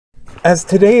As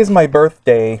today is my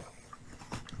birthday,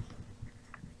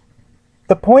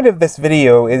 the point of this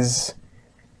video is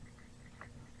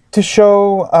to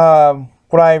show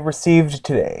what I received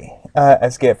today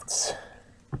as gifts.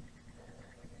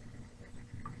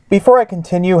 Before I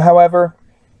continue, however,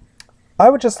 I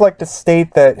would just like to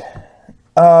state that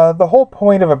the whole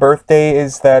point of a birthday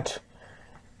is that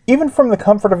even from the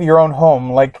comfort of your own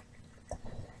home, like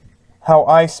how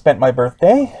I spent my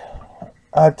birthday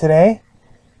today,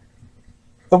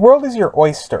 the world is your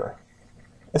oyster,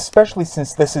 especially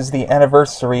since this is the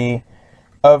anniversary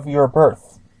of your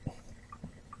birth.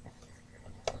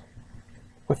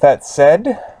 With that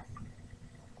said,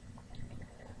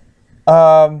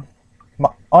 on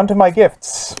to my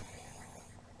gifts.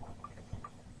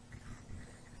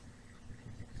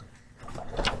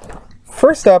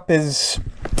 First up is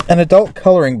an adult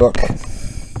coloring book.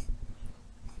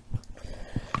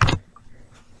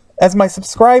 As my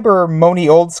subscriber Monie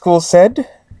Ol Skool said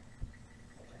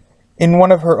in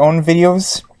one of her own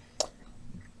videos,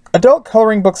 adult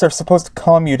coloring books are supposed to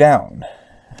calm you down.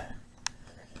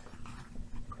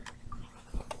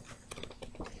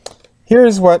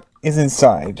 Here's what is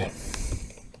inside.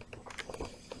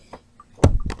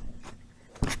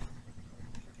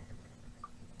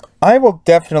 I will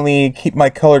definitely keep my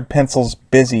colored pencils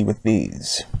busy with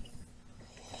these.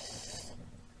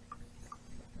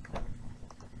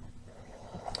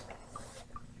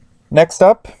 Next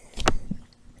up,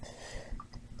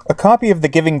 a copy of The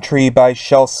Giving Tree by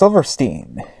Shel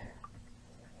Silverstein.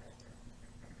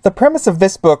 The premise of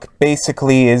this book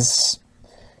basically is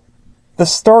the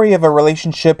story of a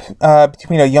relationship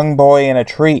between a young boy and a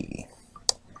tree,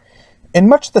 in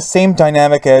much the same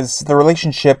dynamic as the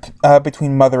relationship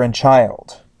between mother and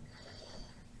child,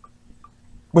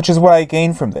 which is what I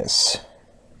gained from this.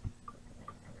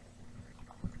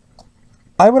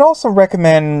 I would also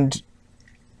recommend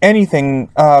anything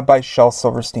by Shel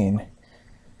Silverstein.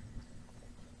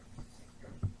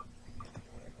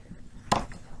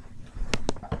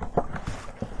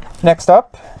 Next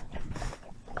up,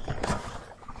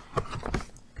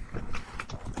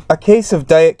 a case of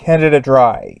Diet Canada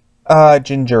Dry,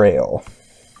 ginger ale.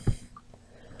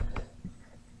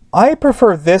 I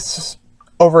prefer this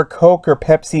over Coke or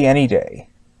Pepsi any day,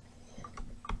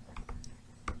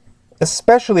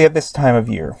 especially at this time of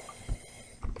year.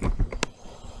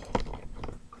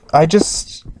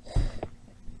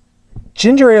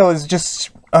 Ginger ale is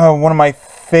just one of my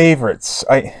favorites.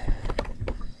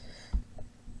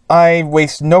 I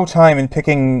waste no time in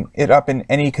picking it up in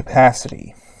any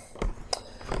capacity.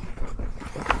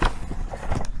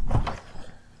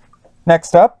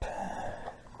 Next up,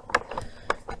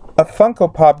 a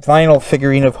Funko Pop vinyl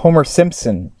figurine of Homer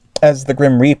Simpson as the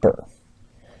Grim Reaper.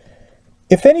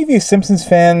 If any of you Simpsons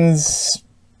fans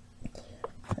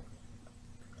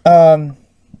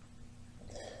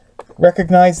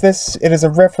recognize this, it is a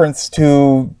reference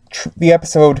to the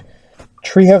episode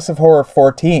Treehouse of Horror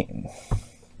 14.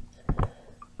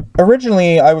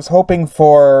 Originally, I was hoping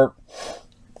for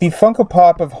the Funko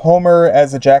Pop of Homer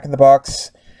as a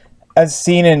Jack-in-the-Box, as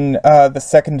seen in the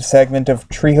second segment of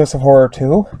Treehouse of Horror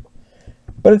 2,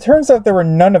 but it turns out there were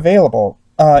none available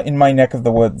in my neck of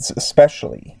the woods,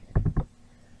 especially.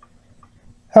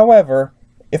 However,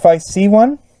 if I see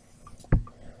one,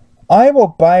 I will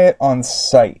buy it on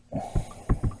sight.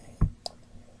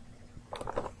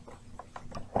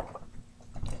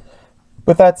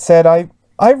 With that said, I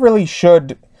really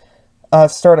should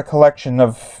start a collection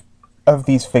of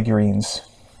these figurines.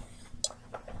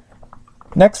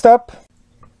 Next up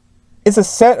is a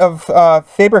set of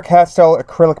Faber-Castell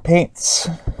acrylic paints.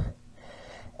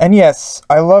 And yes,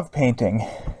 I love painting.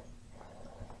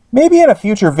 Maybe in a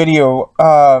future video,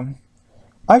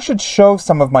 I should show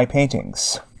some of my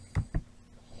paintings.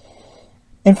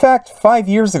 In fact, 5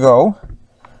 years ago,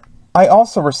 I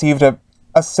also received a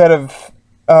set of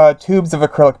tubes of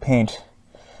acrylic paint,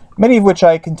 many of which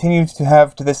I continue to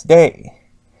have to this day.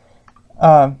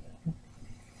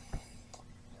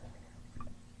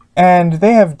 And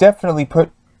they have definitely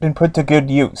been put to good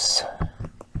use.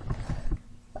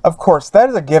 Of course, that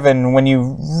is a given when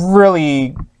you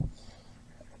really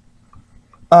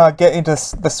get into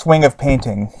the swing of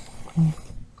painting.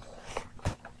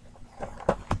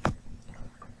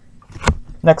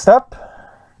 Next up,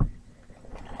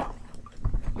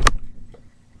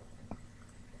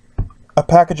 a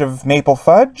package of maple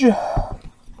fudge,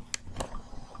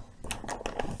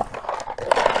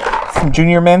 some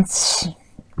Junior Mints.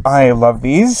 I love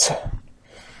these.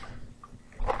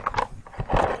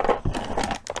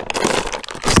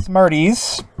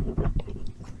 Smarties.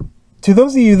 To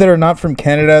those of you that are not from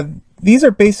Canada, these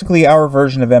are basically our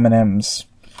version of M&Ms.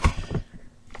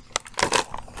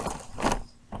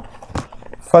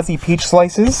 fuzzy peach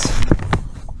slices,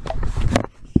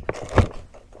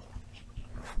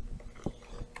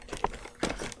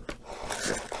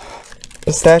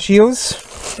 pistachios,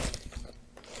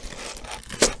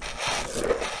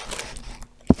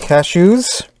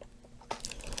 cashews,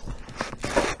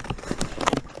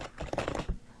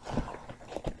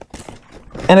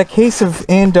 and a case of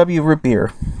A&W root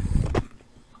beer.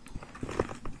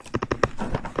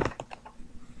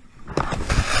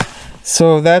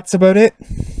 So that's about it.